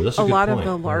 That's true. That's a good lot point. Of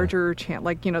the larger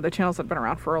like, you know, the channels that have been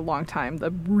around for a long time, the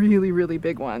really, really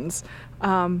big ones,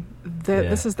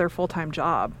 this is their full-time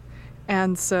job.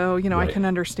 And so, you know, I can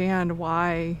understand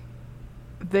why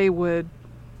they would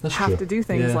have to do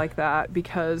things like that,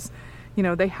 because, you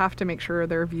know, they have to make sure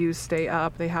their views stay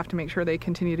up. They have to make sure they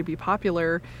continue to be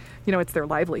popular. You know, it's their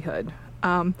livelihood.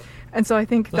 And so I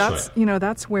think that's you know,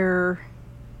 that's where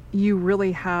you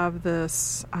really have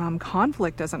this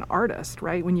conflict as an artist,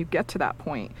 right? When you get to that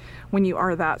point, when you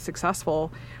are that successful,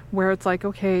 where it's like,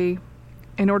 okay,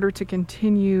 in order to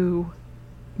continue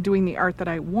doing the art that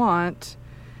I want,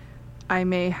 I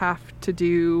may have to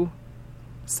do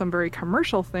some very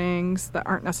commercial things that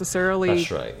aren't necessarily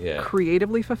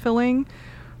creatively fulfilling,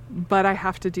 but I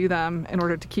have to do them in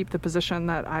order to keep the position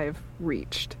that I've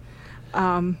reached.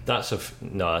 That's a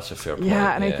fair point.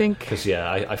 Yeah, and I think because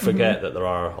I forget that there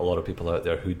are a lot of people out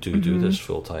there who do this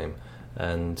full time,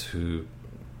 and who,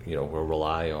 you know, will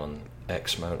rely on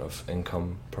X amount of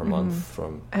income per month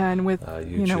from and with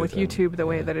YouTube, you know, with YouTube the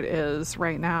way that it is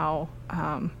right now,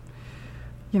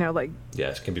 you know, like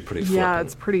it can be pretty flippant. Yeah,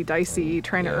 it's pretty dicey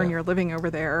trying to earn your living over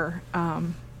there.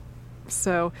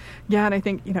 So and I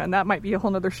think, you know, and that might be a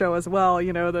whole nother show as well,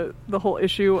 you know, the whole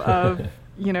issue of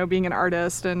you know, being an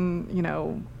artist and, you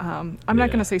know, I'm not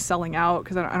going to say selling out,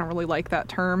 because I don't really like that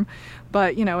term,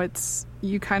 but, you know, it's,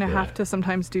 you kind of have to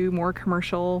sometimes do more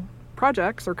commercial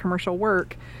projects or commercial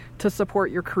work to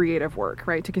support your creative work,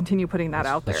 right? To continue putting that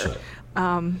out there.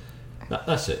 Right.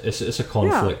 That's it. It's a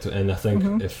conflict, and I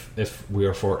think if we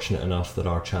are fortunate enough that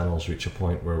our channels reach a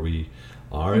point where we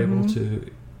are able to,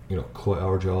 quit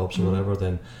our jobs or whatever,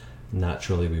 then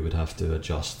naturally we would have to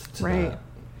adjust to that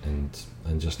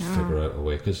and just figure out a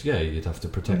way, because you'd have to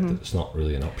protect it. It's not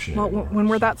really an option anymore. When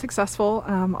we're that successful,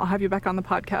 I'll have you back on the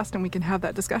podcast and we can have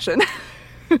that discussion.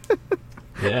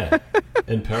 Yeah,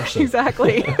 in person.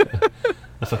 Exactly.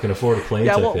 If I can afford a plane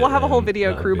ticket, we'll have a whole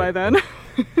video crew by then.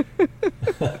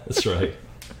 That's right.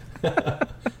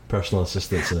 Personal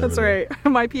assistance and everything. That's right.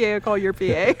 My PA will call your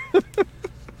PA.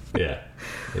 Yeah,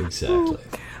 exactly.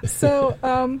 So,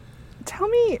 tell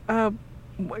me,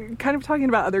 kind of talking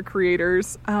about other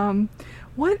creators,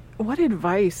 what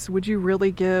advice would you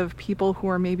really give people who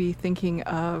are maybe thinking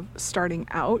of starting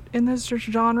out in this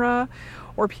genre,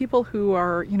 or people who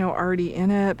are, already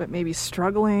in it but maybe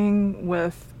struggling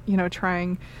with,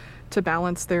 trying to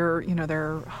balance their,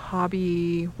 their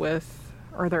hobby with,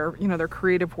 or their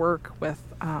creative work with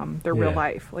their real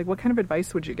life? Like, what kind of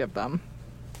advice would you give them?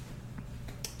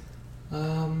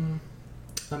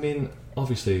 I mean,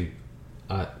 obviously,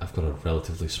 I've got a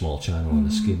relatively small channel in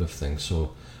the scheme of things,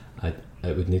 so it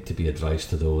would need to be advice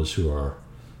to those who are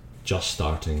just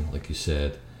starting, like you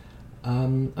said.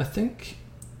 I think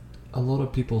a lot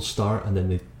of people start and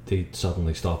then they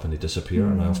suddenly stop and they disappear,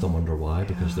 and I often wonder why,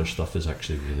 because their stuff is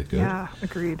actually really good. Yeah,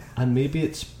 agreed. And maybe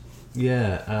it's,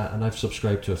 and I've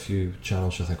subscribed to a few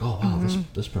channels who I think, oh wow,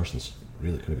 this person's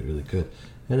really going to be really good,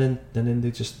 and then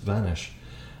they just vanish.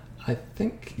 I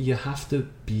think you have to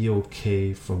be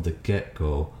okay from the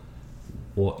get-go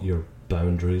what your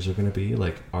boundaries are going to be.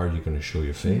 Like, are you going to show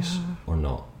your face or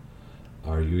not?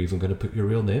 Are you even going to put your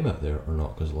real name out there or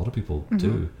not? Because a lot of people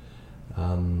do.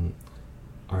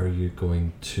 Are you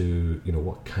going to,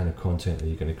 what kind of content are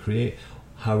you going to create?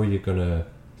 How are you going to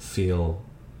feel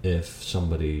if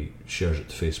somebody shares it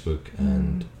to Facebook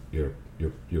and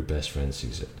your best friend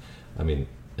sees it? I mean,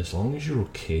 as long as you're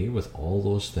okay with all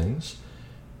those things,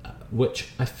 which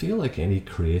I feel like any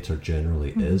creator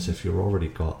generally is, if you've already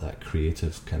got that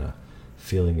creative kind of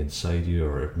feeling inside you,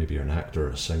 or maybe you're an actor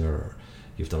or a singer, or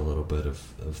you've done a little bit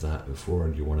of that before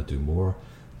and you want to do more,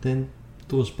 then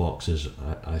those boxes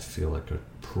I feel like are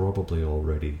probably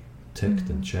already ticked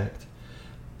and checked.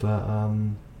 But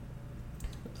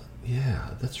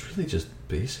that's really just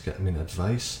basic. I mean,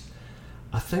 advice.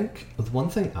 I think the one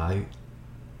thing I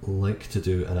like to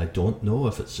do, and I don't know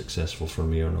if it's successful for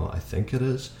me or not, I think it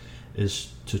is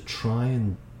to try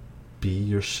and be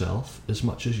yourself as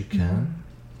much as you can.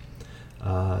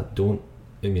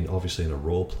 Obviously in a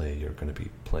role play you're going to be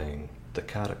playing the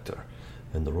character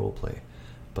in the role play,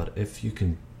 but if you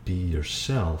can be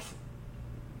yourself,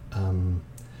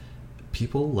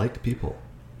 people like people,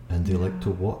 and they like to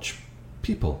watch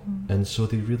people, and so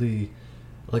they really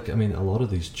like, a lot of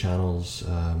these channels that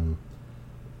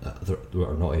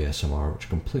are not ASMR, which are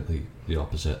completely the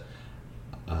opposite,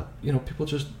 people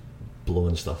just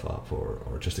blowing stuff up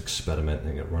or just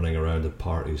experimenting and running around at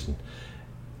parties, and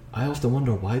I often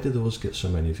wonder, why do those get so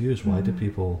many views? Why do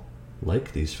people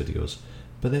like these videos?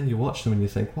 But then you watch them and you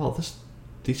think, wow,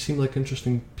 these seem like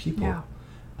interesting people,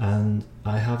 and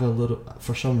I have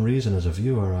for some reason as a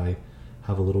viewer, I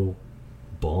have a little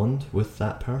bond with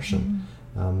that person.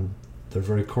 They're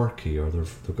very quirky, or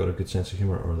they've got a good sense of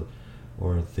humor,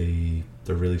 or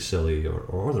they're really silly,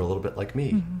 or they're a little bit like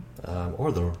me,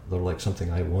 or they're like something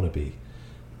I want to be.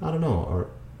 I don't know. Or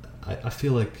I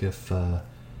feel like if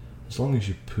as long as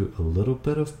you put a little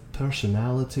bit of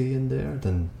personality in there,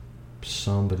 then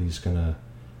somebody's gonna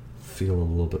feel a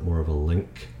little bit more of a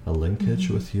linkage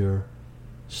with your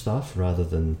stuff, rather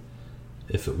than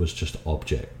if it was just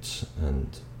objects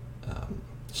and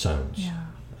sounds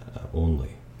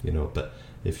only. But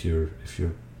if you're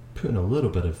putting a little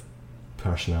bit of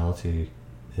personality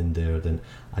in there, then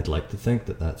I'd like to think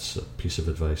that that's a piece of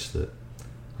advice that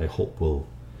I hope will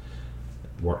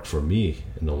work for me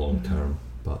in the long term,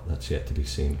 but that's yet to be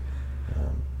seen.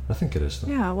 I think it is,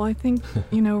 though. Yeah, well, I think,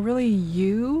 really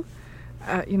you,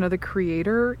 the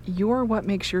creator, you're what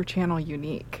makes your channel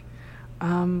unique.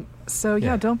 Don't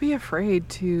be afraid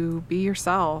to be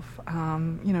yourself.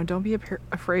 Don't be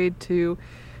afraid to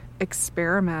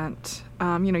experiment.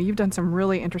 You've done some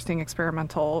really interesting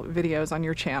experimental videos on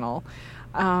your channel.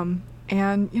 Don't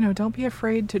be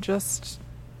afraid to just,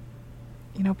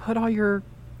 put all your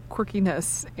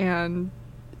quirkiness and,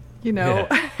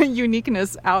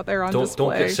 uniqueness out there on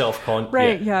display. Don't get self-conscious.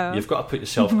 Right, yeah. You've got to put your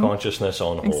self-consciousness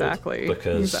on hold. Exactly.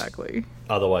 Because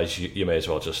otherwise you may as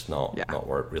well just not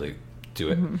really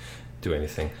do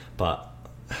anything. But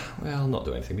well, not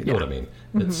do anything. But you know what I mean?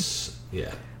 It's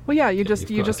Well, yeah, you just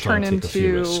turn into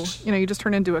you just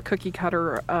turn into a cookie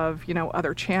cutter of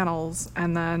other channels,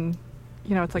 and then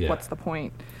it's like, what's the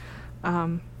point?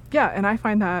 And I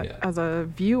find that as a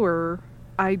viewer,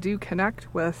 I do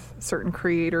connect with certain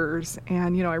creators,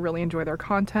 and I really enjoy their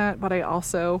content, but I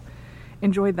also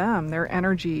enjoy them, their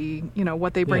energy,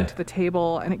 what they bring to the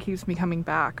table, and it keeps me coming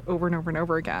back over and over and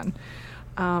over again.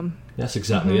 That's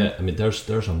exactly it. I mean,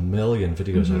 there's a million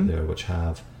videos out there which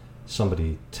have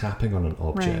somebody tapping on an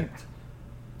object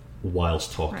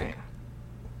whilst talking.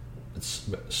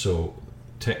 So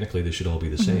technically they should all be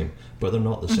the same, but they're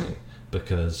not the same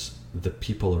because the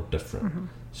people are different.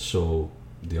 So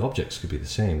the objects could be the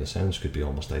same, the sounds could be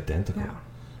almost identical,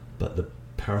 but the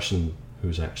person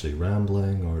who's actually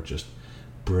rambling or just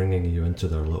bringing you into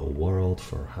their little world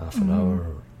for half an hour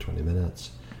or 20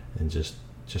 minutes and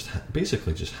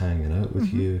basically just hanging out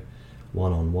with you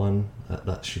one-on-one,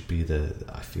 that should be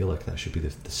I feel like that should be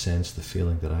the sense, the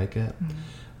feeling that I get.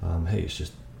 Hey,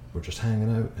 we're just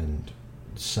hanging out, and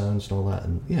sounds and all that,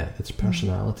 and it's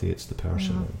personality, it's the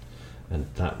person, and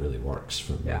that really works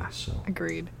for me. So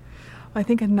agreed. I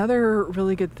think another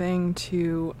really good thing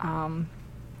to kind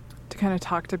of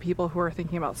talk to people who are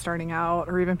thinking about starting out,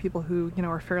 or even people who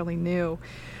are fairly new,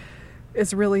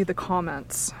 is really the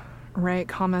comments, right?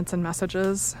 Comments and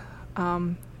messages.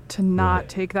 To not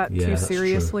take that too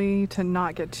seriously, to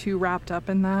not get too wrapped up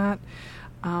in that,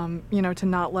 to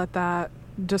not let that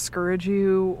discourage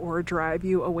you or drive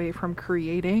you away from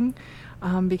creating,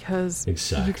 because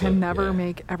you can never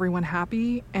make everyone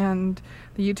happy. And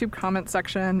the YouTube comment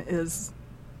section is,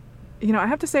 I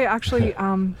have to say, actually,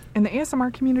 in the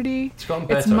ASMR community,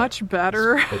 it's much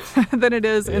better than it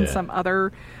is in some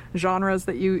other genres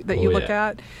that you look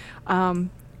at.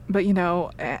 But,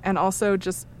 and also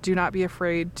just do not be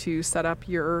afraid to set up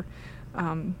your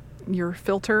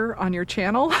filter on your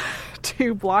channel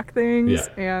to block things.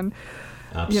 And,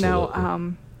 don't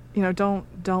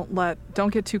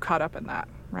get too caught up in that.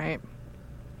 Right.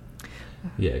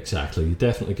 Yeah, exactly. You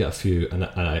definitely get a few, and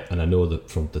I know that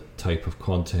from the type of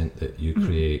content that you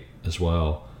create as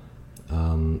well,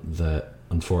 that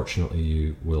unfortunately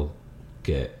you will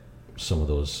get some of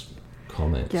those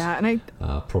comments. Yeah, and I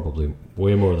probably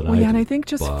way more than I do. And I think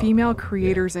just female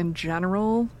creators in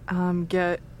general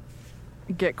get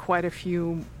quite a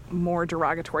few more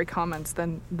derogatory comments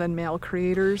than male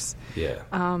creators. Yeah.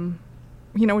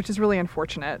 Which is really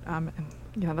unfortunate. And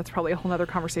that's probably a whole other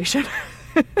conversation.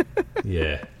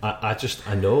 Yeah,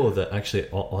 I know that actually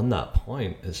on that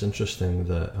point, it's interesting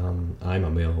that I'm a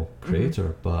male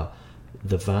creator, but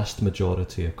the vast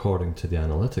majority, according to the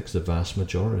analytics, the vast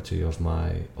majority of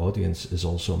my audience is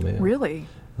also male. Really?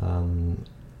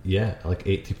 Yeah, like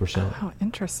 80%. Oh,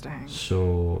 interesting.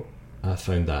 So I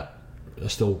found that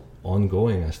still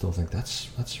ongoing. I still think that's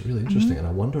really interesting, and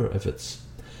I wonder if it's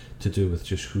to do with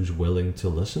just who's willing to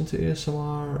listen to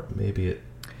ASMR, maybe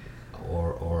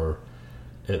or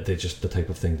they just the type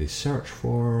of thing they search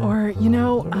for, or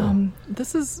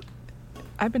this is,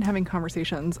 I've been having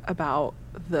conversations about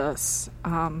this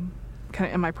kind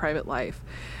of in my private life.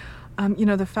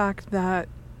 The fact that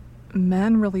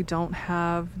men really don't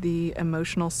have the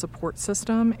emotional support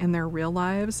system in their real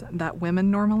lives that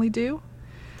women normally do,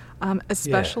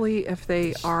 especially if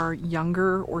they are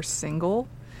younger or single.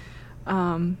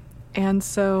 And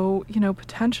so,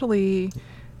 potentially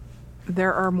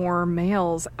there are more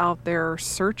males out there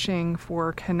searching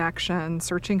for connection,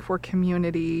 searching for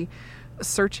community,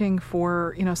 searching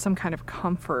for, some kind of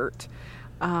comfort.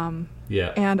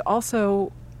 And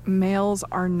also males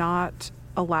are not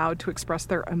allowed to express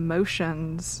their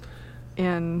emotions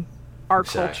in our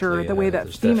culture the way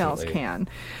that females can.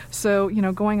 So,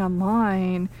 going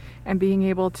online and being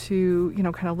able to,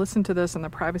 kind of listen to this in the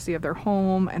privacy of their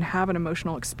home and have an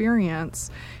emotional experience,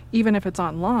 even if it's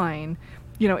online,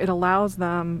 it allows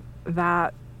them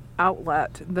that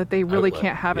outlet that they really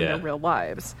can't have in their real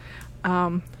lives.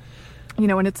 And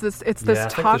it's this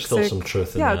toxic, there's still some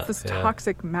truth in that. It's this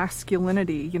toxic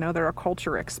masculinity, that our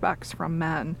culture expects from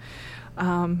men.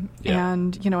 And,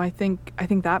 I think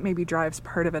that maybe drives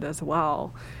part of it as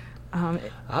well.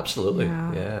 Absolutely.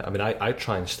 Yeah. I mean, I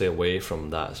try and stay away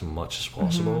from that as much as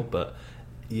possible, but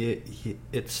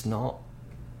it's not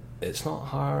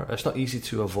hard. It's not easy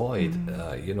to avoid.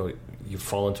 You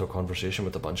fall into a conversation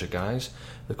with a bunch of guys.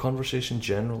 The conversation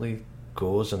generally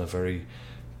goes in a very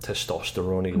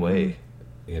testosterone-y way.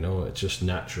 It just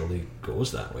naturally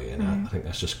goes that way, and I think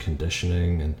that's just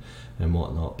conditioning and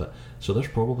whatnot. But so there's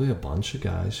probably a bunch of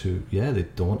guys who they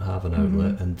don't have an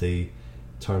outlet and they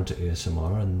turn to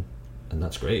ASMR, and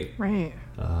that's great, right?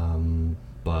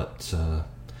 But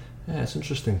Yeah, it's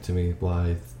interesting to me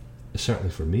why, certainly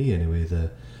for me anyway,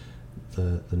 the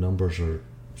numbers are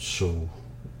so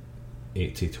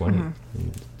 80-20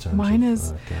 in terms mine of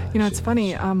is, guys, it's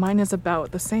funny, mine is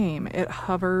about the same. It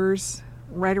hovers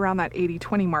right around that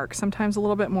 80-20 mark, sometimes a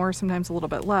little bit more, sometimes a little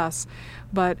bit less.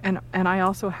 But, and I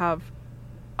also have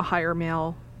a higher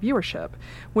male viewership,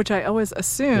 which I always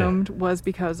assumed was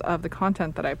because of the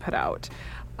content that I put out.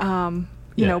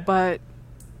 But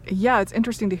yeah, it's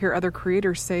interesting to hear other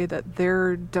creators say that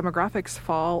their demographics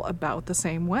fall about the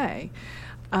same way.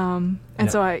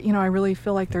 So I really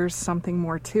feel like there's something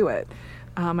more to it.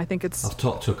 I think I've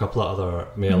talked to a couple of other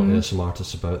male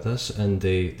ASMRtists about this, and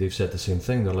they've said the same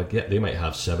thing. They're like, yeah, they might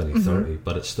have 70-30,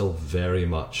 but it's still very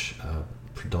much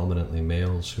predominantly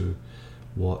males who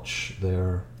watch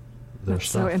their that's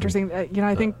stuff. So interesting.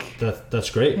 I think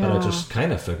that's great, but I just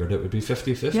kind of figured it would be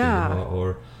 50-50,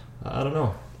 or I don't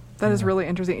know. That is really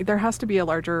interesting. There has to be a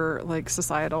larger,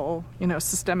 societal,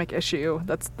 systemic issue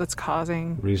that's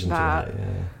causing reason that. For that.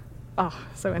 Yeah. Oh,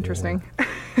 so interesting.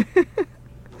 Yeah.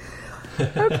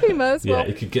 Okay, Muzz. Yeah,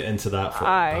 you could get into that for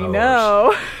hours. I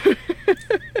know.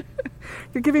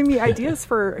 You're giving me ideas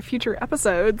for future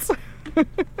episodes.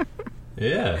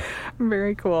 Yeah.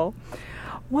 Very cool.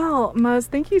 Well, Muzz,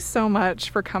 thank you so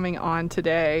much for coming on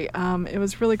today. It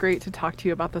was really great to talk to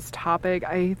you about this topic.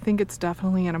 I think it's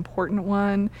definitely an important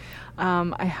one.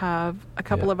 I have a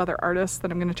couple of other artists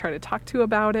that I'm going to try to talk to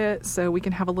about it, so we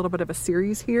can have a little bit of a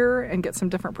series here and get some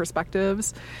different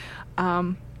perspectives.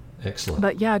 Excellent.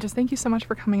 But yeah, just thank you so much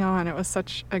for coming on. It was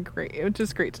it was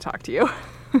just great to talk to you.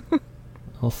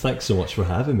 Well, thanks so much for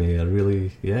having me. I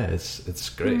really, it's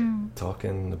great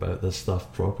talking about this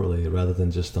stuff properly rather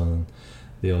than just on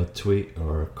the odd tweet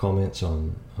or comments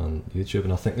on YouTube,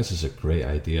 and I think this is a great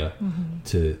idea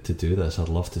to do this. I'd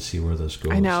love to see where this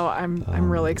goes. I know, I'm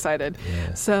really excited.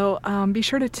 Yeah. So be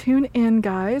sure to tune in,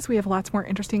 guys. We have lots more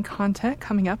interesting content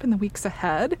coming up in the weeks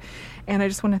ahead, and I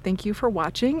just want to thank you for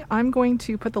watching. I'm going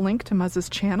to put the link to Muzz's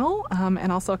channel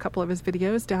and also a couple of his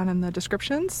videos down in the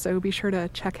description, so be sure to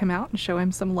check him out and show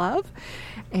him some love.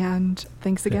 And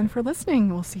thanks again for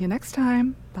listening. We'll see you next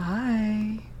time.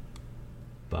 Bye.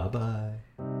 Bye-bye.